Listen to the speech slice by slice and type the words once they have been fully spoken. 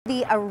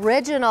the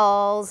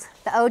originals,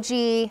 the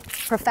OG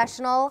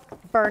professional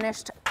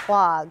burnished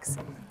clogs.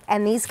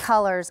 And these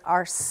colors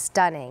are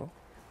stunning.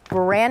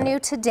 Brand new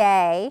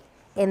today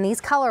in these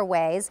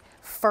colorways.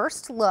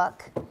 First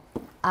look.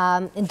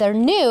 They're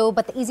new,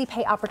 but the easy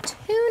pay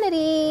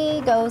opportunity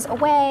goes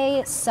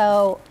away,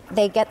 so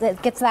it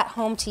gets that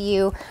home to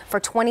you for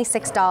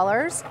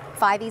 $26,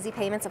 5 easy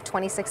payments of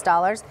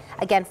 $26.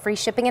 Again, free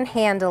shipping and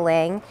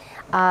handling.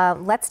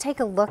 Let's take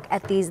a look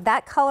at these.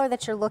 That color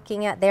that you're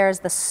looking at there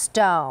is the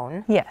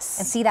stone. Yes.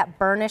 And see that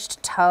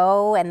burnished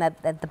toe and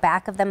the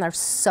back of them, they're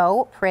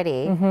so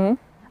pretty. Mm-hmm.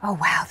 Oh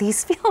wow,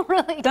 these feel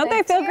really good. Don't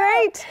they feel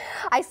great?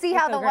 I see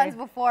how the ones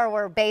before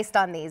were based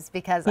on these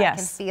because I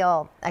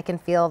can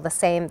feel the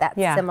same, that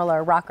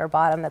similar rocker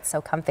bottom that's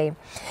so comfy.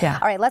 Yeah.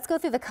 All right, let's go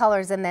through the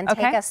colors and then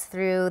take us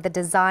through the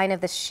design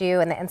of the shoe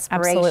and the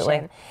inspiration.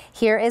 Absolutely.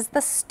 Here is the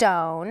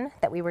stone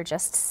that we were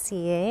just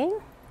seeing.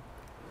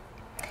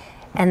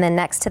 And then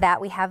next to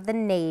that we have the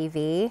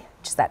navy,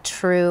 which is that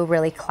true,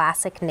 really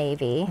classic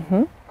navy.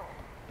 Mm-hmm.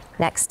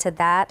 Next to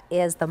that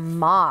is the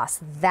moss.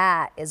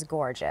 That is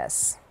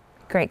gorgeous.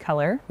 Great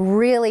color.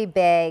 Really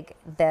big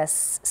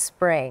this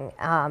spring,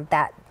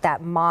 that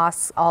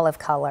moss olive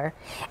color.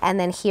 And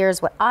then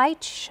here's what I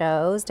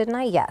chose, didn't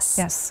I? Yes.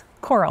 Yes,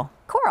 coral.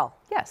 Coral.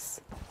 Yes.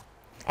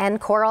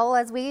 And coral,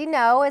 as we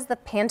know, is the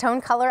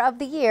Pantone color of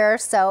the year.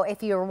 So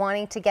if you're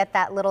wanting to get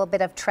that little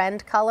bit of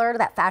trend color,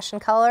 that fashion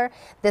color,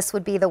 this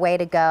would be the way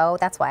to go.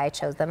 That's why I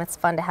chose them. It's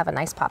fun to have a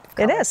nice pop of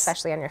color,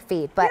 especially on your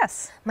feet.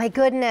 But my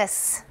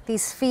goodness,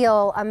 these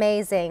feel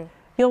amazing.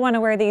 You'll want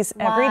to wear these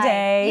every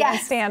day and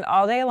stand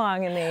all day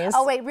long in these.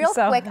 Oh, wait, real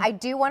quick, I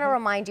do want to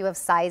remind you of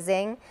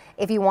sizing.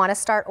 If you want to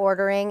start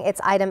ordering, it's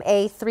item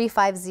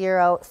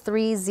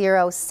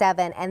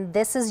A350307, and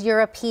this is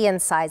European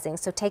sizing.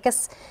 So take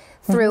us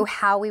through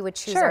how we would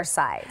choose our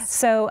size.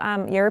 So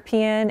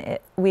European,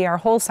 we are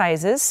whole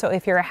sizes. So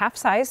if you're a half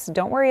size,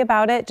 don't worry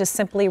about it. Just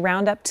simply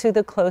round up to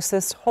the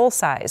closest whole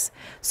size.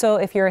 So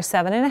if you're a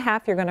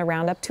 7.5, you're going to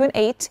round up to an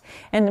 8.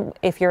 And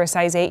if you're a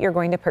size 8, you're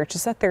going to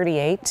purchase a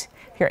 38.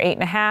 If you're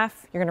 8.5,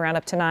 you're going to round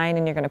up to 9,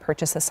 and you're going to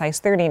purchase a size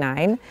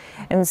 39.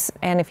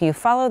 And if you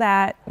follow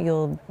that,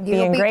 you'll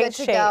be in great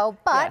shape. To go.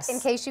 But in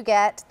case you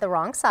get the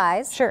wrong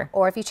size,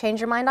 or if you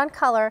change your mind on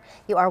color,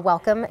 you are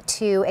welcome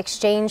to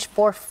exchange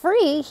for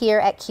free here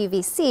at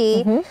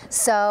QVC. Mm-hmm.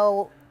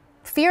 So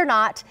fear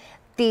not.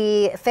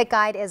 The fit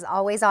guide is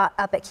always up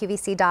at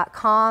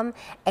QVC.com,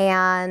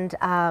 and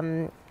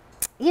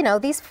you know,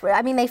 these,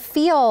 I mean, they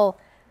feel,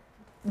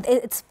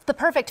 it's the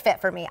perfect fit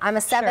for me. I'm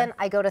a 7,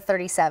 I go to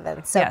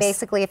 37. So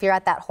basically, if you're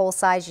at that whole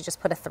size, you just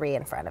put a 3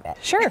 in front of it.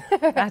 Sure,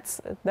 that's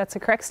a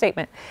correct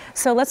statement.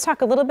 So let's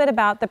talk a little bit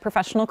about the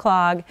professional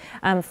clog.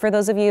 For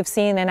those of you who've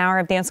seen an hour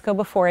of Dansko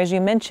before, as you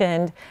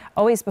mentioned,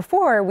 always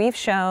before, we've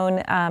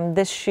shown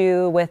this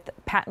shoe with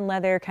patent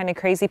leather, kind of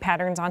crazy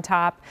patterns on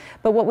top.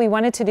 But what we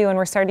wanted to do, and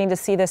we're starting to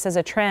see this as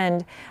a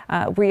trend,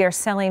 we are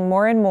selling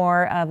more and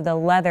more of the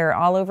leather,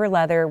 all over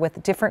leather,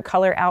 with different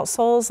color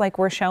outsoles like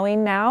we're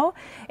showing now.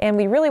 And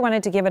we really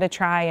wanted to give it a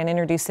try and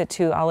introduce it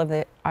to all of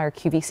our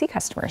QVC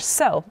customers.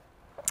 So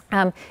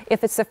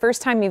if it's the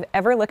first time you've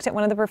ever looked at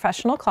one of the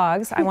professional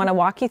clogs, I want to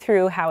walk you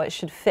through how it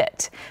should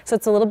fit. So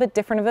it's a little bit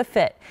different of a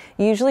fit.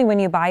 Usually when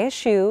you buy a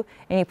shoe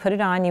and you put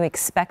it on, you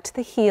expect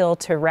the heel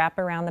to wrap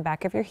around the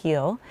back of your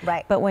heel.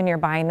 Right. But when you're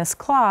buying this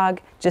clog,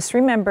 just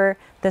remember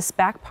this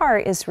back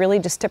part is really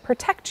just to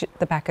protect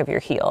the back of your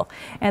heel.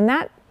 And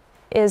that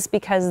is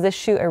because this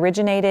shoe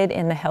originated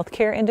in the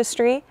healthcare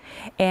industry,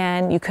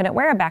 and you couldn't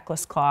wear a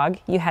backless clog.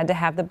 You had to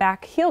have the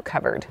back heel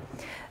covered.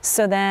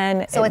 So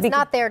then... So it's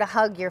not there to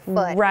hug your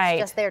foot. Right.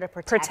 It's just there to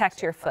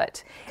protect your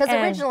foot. Because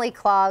originally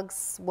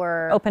clogs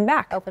were... Open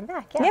back. Open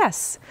back, yeah.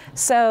 Yes.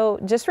 So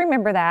just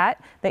remember that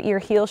your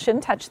heel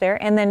shouldn't touch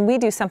there. And then we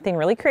do something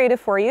really creative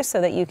for you so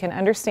that you can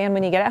understand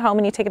when you get it home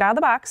and you take it out of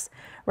the box.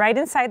 Right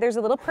inside there's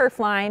a little perf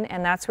line,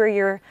 and that's where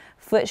your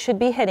foot should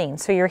be hitting.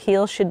 So your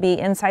heel should be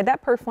inside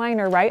that perf line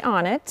or right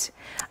on it.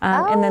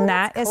 And then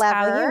that is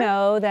how you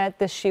know that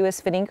the shoe is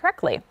fitting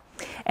correctly.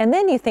 And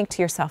then you think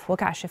to yourself, well,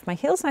 gosh, if my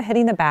heel's not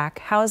hitting the back,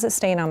 how is it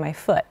staying on my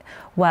foot?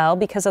 Well,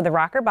 because of the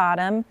rocker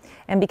bottom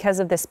and because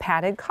of this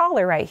padded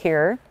collar right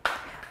here,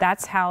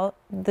 that's how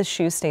the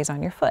shoe stays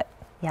on your foot.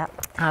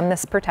 Yep.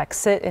 This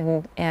protects it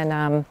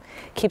and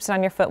keeps it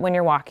on your foot when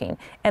you're walking.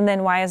 And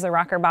then why is the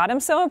rocker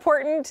bottom so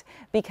important?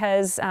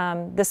 Because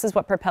this is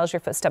what propels your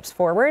footsteps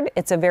forward.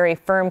 It's a very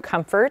firm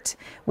comfort.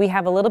 We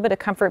have a little bit of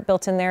comfort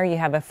built in there. You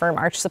have a firm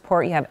arch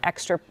support. You have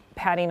extra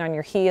padding on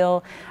your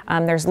heel.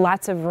 There's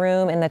lots of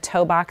room in the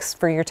toe box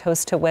for your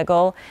toes to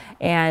wiggle.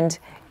 And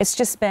it's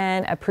just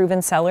been a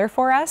proven seller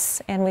for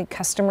us, and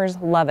customers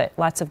love it.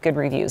 Lots of good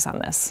reviews on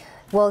this.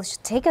 Well,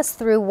 take us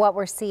through what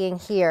we're seeing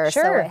here.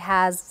 Sure. So it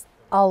has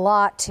a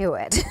lot to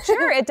it.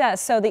 Sure, it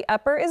does. So the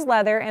upper is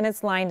leather, and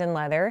it's lined in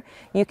leather.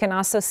 You can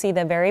also see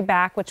the very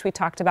back, which we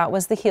talked about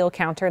was the heel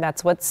counter.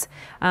 That's what's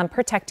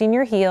protecting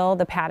your heel.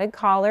 The padded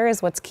collar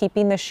is what's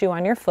keeping the shoe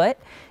on your foot.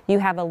 You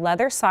have a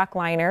leather sock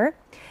liner.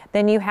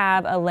 Then you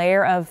have a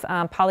layer of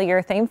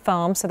polyurethane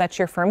foam, so that's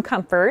your firm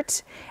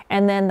comfort.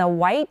 And then the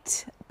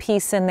white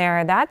piece in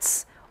there,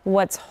 that's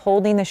what's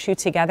holding the shoe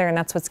together, and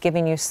that's what's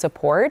giving you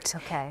support.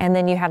 Okay. And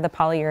then you have the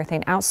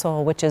polyurethane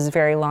outsole, which is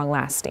very long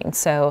lasting.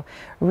 So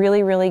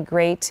really, really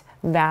great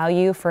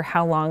value for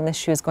how long this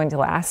shoe is going to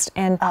last,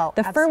 and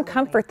the firm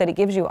comfort that it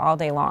gives you all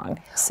day long.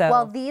 So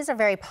well, these are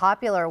very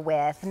popular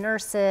with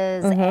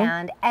nurses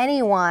and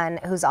anyone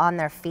who's on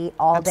their feet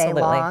all day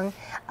long.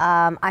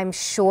 I'm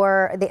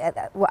sure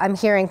I'm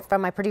hearing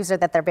from my producer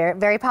that they're very,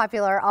 very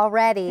popular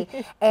already,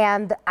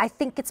 and I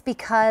think it's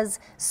because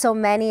so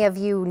many of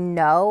you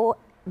know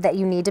that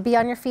you need to be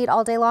on your feet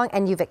all day long,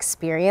 and you've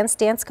experienced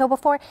Dansko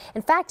before.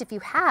 In fact, if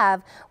you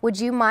have, would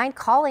you mind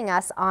calling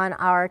us on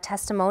our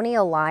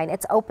testimonial line?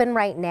 It's open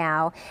right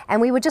now, and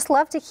we would just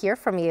love to hear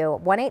from you.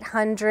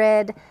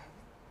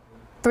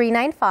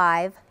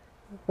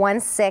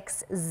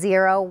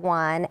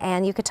 1-800-395-1601,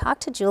 and you could talk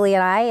to Julie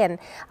and I and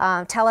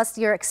tell us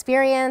your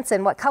experience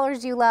and what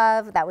colors you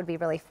love. That would be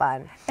really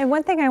fun. And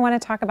one thing I want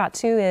to talk about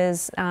too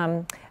is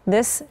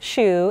this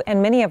shoe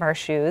and many of our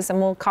shoes, and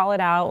we'll call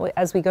it out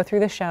as we go through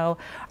the show,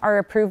 are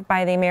approved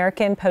by the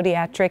American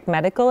Podiatric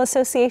Medical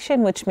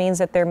Association, which means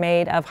that they're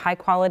made of high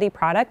quality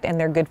product and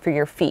they're good for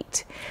your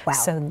feet. Wow.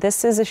 So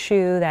this is a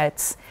shoe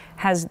that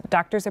has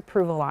doctor's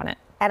approval on it.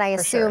 And I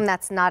assume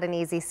that's not an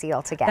easy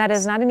seal to get. That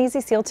is not an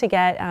easy seal to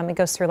get. It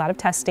goes through a lot of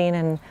testing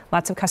and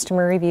lots of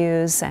customer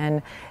reviews,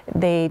 and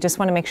they just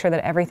want to make sure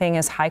that everything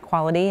is high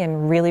quality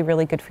and really,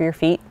 really good for your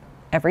feet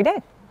every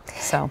day.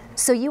 So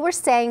you were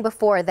saying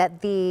before that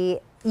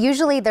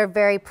usually they're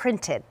very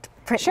printed.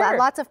 Sure.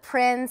 Lots of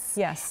prints.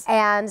 Yes.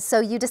 And so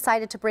you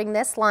decided to bring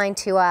this line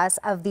to us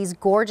of these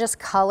gorgeous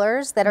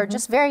colors that are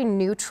just very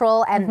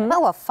neutral and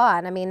well,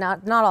 fun. I mean,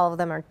 not all of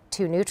them are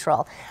too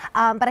neutral.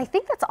 But I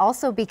think that's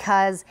also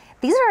because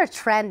these are a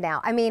trend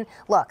now. I mean,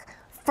 look,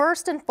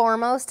 first and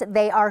foremost,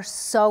 they are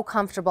so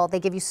comfortable.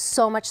 They give you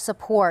so much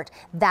support.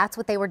 That's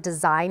what they were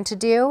designed to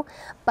do.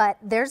 But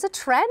there's a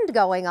trend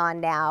going on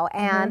now,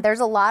 and there's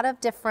a lot of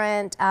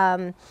different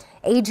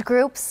age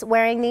groups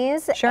wearing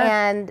these. Sure.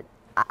 And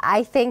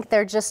I think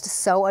they're just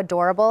so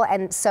adorable,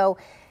 and so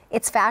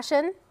it's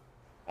fashion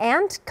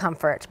and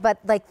comfort, but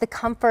like the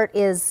comfort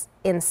is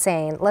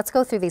insane. Let's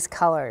go through these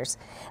colors.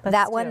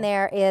 That one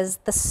there is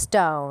the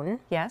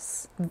stone.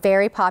 yes,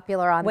 Very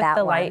popular on with that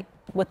the one.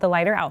 with the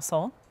lighter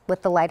outsole.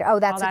 With the lighter, oh,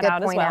 that's a Call good that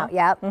out as point well. out.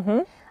 Yep.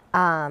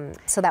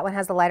 So that one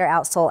has the lighter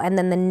outsole, and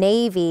then the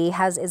navy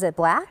has, is it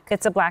black?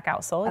 It's a black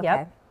outsole. Okay.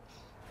 Yep.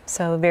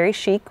 So very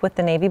chic with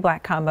the navy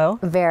black combo.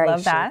 Very love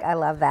chic. that. I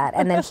love that.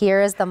 And then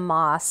here is the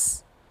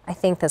moss. I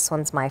think this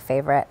one's my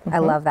favorite. I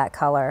love that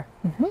color.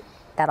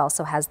 That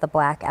also has the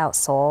black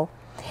outsole.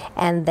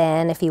 And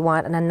then if you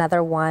want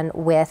another one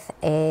with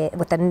a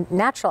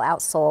natural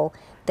outsole,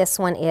 this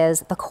one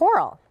is the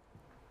coral.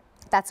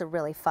 That's a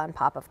really fun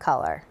pop of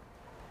color.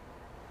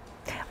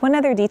 One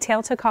other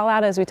detail to call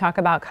out as we talk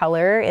about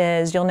color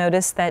is you'll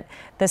notice that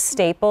the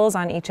staples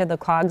on each of the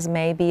clogs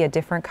may be a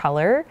different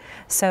color.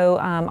 So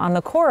on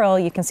the coral,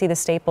 you can see the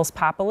staples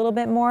pop a little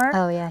bit more.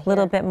 Oh, yeah, a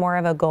little bit more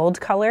of a gold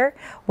color,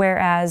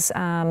 whereas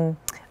on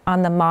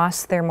the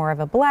moss, they're more of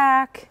a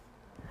black.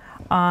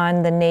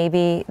 On the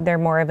navy, they're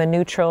more of a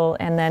neutral,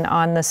 and then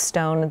on the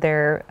stone,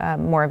 they're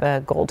more of a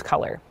gold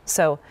color.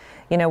 So,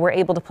 you know, we're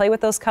able to play with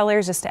those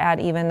colors just to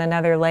add even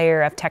another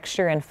layer of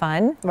texture and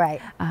fun.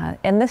 Right.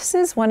 And this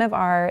is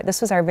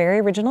this was our very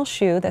original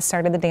shoe that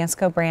started the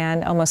Dansko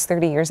brand almost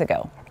 30 years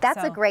ago.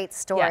 That's a great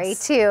story,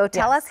 yes. too.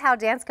 Tell Yes. us how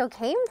Dansko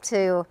came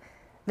to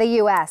the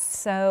U.S.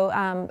 So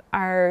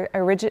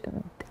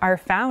our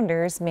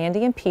founders,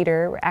 Mandy and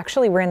Peter,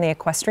 were in the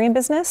equestrian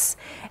business,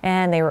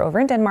 and they were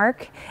over in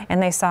Denmark,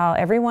 and they saw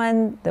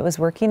everyone that was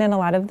working in a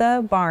lot of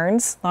the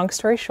barns, long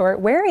story short,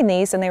 wearing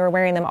these, and they were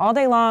wearing them all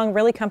day long,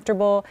 really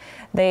comfortable.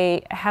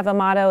 They have a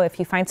motto: if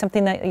you find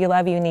something that you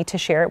love, you need to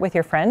share it with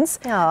your friends.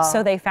 Aww.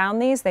 So they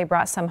found these, they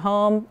brought some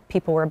home,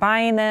 people were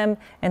buying them,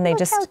 and they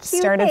Look how just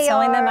cute started they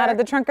selling them out are. of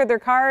the trunk of their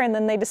car, and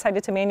then they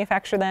decided to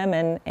manufacture them,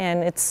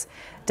 and it's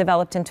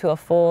developed into a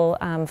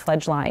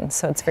full-fledged line.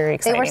 So it's very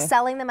exciting. They were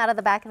selling them out of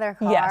the back of their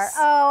car. Yes.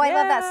 Oh, I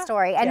love that Yeah.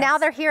 story. And now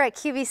Yes. they're here at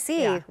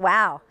QVC. Yeah.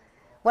 Wow.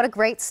 What a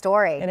great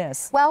story. It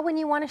is. Well, when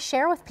you want to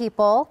share with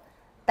people,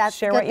 that's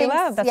Share good what you things,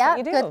 love. That's yeah, what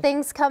you do. good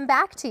things come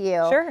back to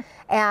you. Sure.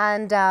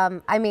 And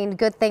I mean,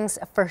 good things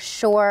for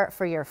sure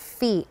for your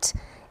feet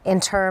in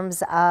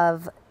terms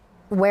of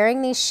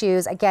wearing these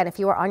shoes. Again, if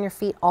you are on your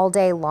feet all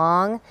day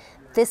long,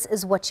 this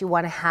is what you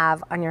want to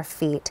have on your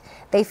feet.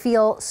 They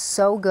feel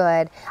so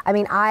good. I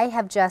mean,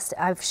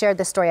 I've shared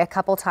this story a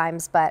couple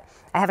times, but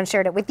I haven't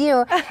shared it with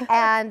you.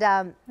 And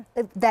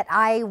that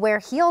I wear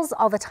heels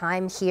all the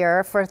time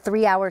here for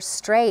 3 hours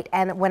straight.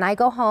 And when I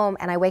go home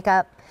and I wake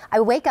up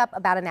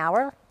about an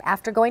hour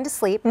after going to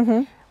sleep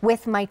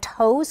with my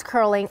toes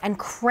curling and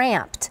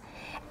cramped.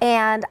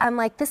 And I'm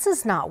like, this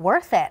is not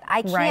worth it.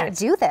 I can't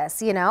do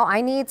this, you know?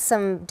 I need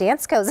some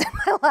Danskos in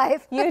my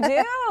life. You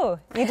do.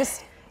 You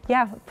just,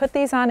 put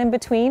these on in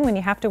between when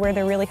you have to wear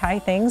the really high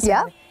things.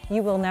 Yeah.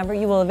 You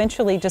will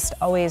eventually just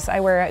always, I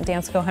wear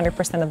Dansko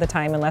 100% of the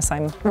time unless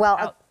I'm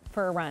out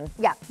for a run.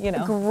 Yeah, you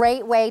know.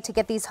 Great way to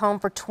get these home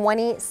for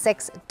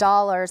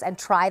 $26 and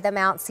try them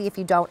out. See if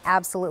you don't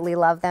absolutely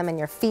love them, and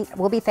your feet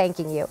will be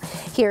thanking you.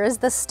 Here is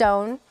the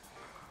stone.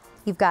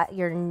 You've got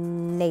your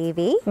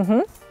navy,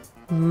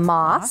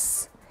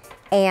 moss,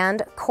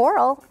 and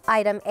coral,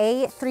 item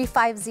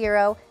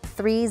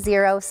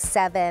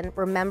A350307.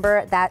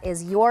 Remember, that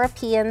is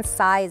European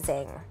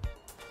sizing.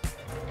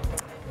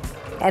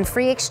 And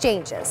free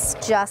exchanges,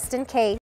 just in case.